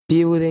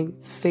building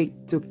faith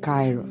to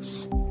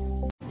kairos.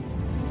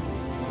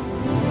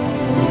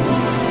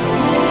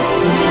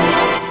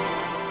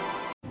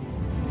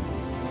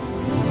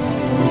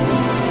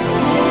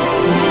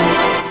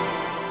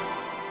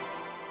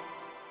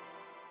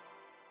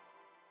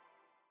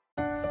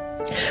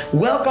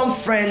 Welcome,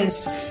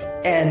 friends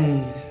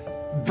and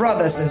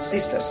brothers and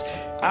sisters.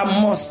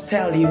 I must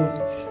tell you,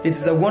 it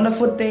is a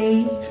wonderful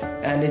day,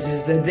 and it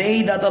is the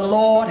day that the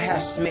Lord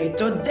has made.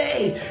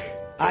 Today,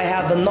 I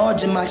have the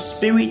nudge in my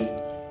spirit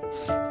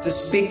to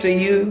speak to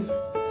you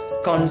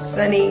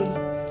concerning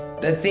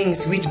the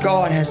things which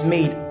God has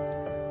made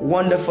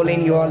wonderful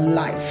in your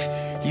life.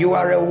 You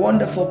are a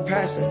wonderful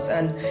person,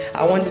 and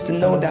I want you to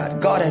know that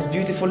God has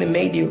beautifully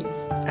made you,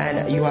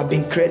 and you have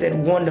been created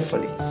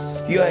wonderfully.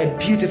 You are a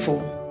beautiful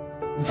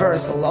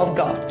vessel of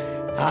God.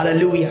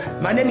 Hallelujah.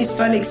 My name is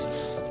Felix,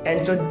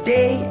 and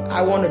today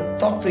I want to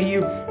talk to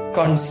you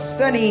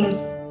concerning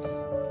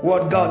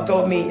what God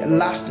told me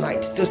last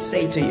night to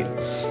say to you.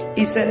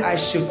 He said I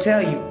should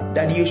tell you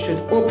that you should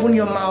open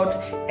your mouth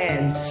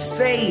and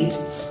say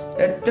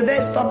it.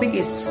 Today's topic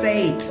is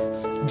say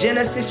it.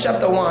 Genesis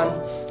chapter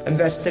 1 and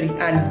verse 3.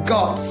 And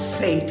God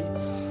said,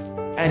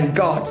 and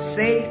God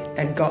said,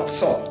 and God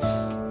saw.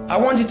 I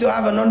want you to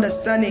have an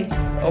understanding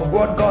of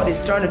what God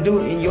is trying to do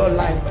in your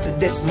life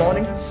this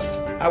morning.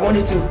 I want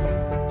you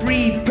to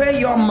prepare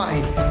your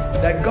mind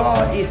that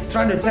God is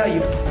trying to tell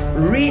you.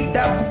 Read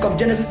that book of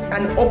Genesis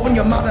and open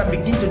your mouth and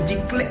begin to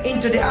declare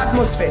into the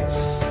atmosphere.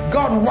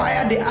 God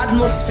wired the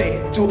atmosphere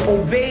to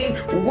obey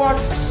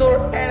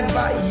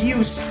whatsoever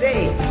you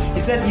say. He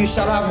said you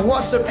shall have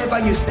whatsoever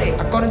you say,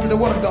 according to the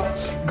word of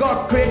God.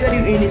 God created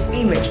you in his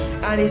image,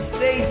 and it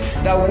says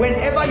that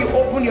whenever you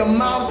open your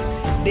mouth,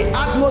 the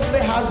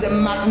atmosphere has the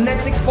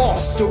magnetic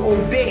force to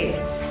obey.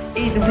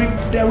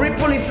 The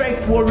ripple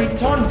effect will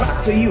return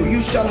back to you.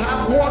 You shall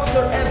have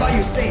whatsoever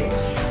you say.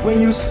 When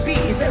you speak,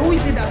 he said, who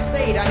is it that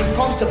said and it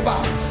comes to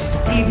pass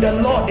if the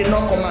Lord did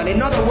not command?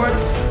 In other words,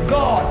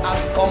 God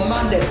has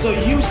commanded. So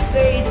you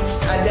say it,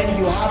 and then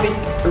you have it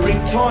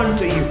returned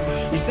to you.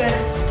 He said,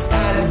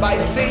 and by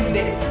faith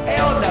the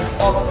elders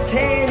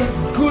obtained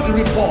good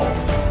report,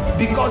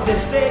 because they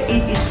say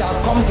it shall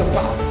come to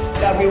pass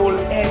that we will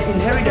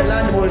inherit the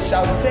land, we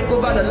shall take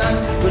over the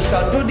land, we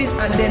shall do this,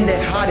 and then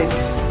they had it.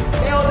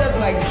 Elders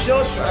like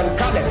Joshua and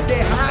Caleb, they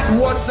had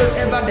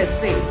whatsoever they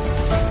say.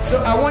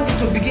 So I want you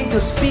to begin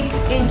to speak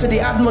into the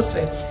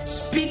atmosphere.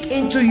 Speak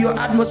into your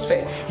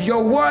atmosphere.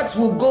 Your words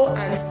will go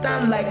and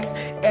stand like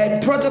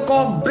a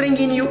protocol,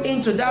 bringing you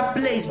into that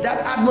place, that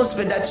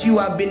atmosphere that you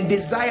have been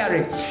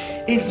desiring.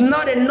 It's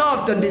not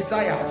enough to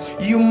desire.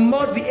 You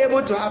must be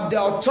able to have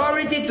the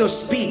authority to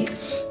speak.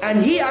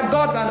 And here are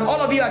God, and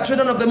all of you are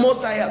children of the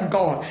Most High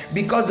God,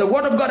 because the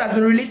word of God has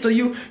been released to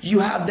you. You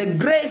have the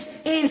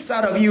grace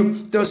inside of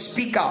you to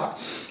speak out.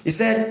 He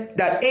said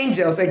that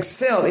angels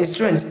excel in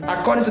strength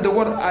according to the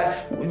word,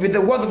 with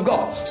the word of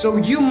God. So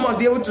you must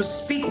be able to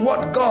speak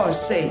what God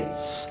says.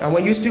 And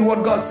when you speak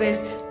what God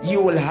says,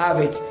 you will have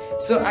it.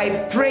 So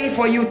I pray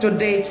for you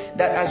today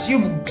that as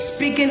you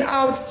speaking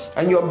out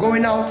and you're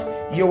going out,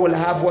 you will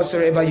have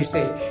whatsoever you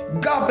say.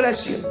 God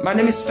bless you. My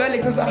name is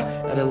Felix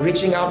Nsa, and I'm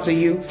reaching out to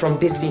you from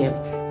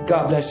DCM.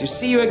 God bless you.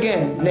 See you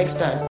again next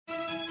time.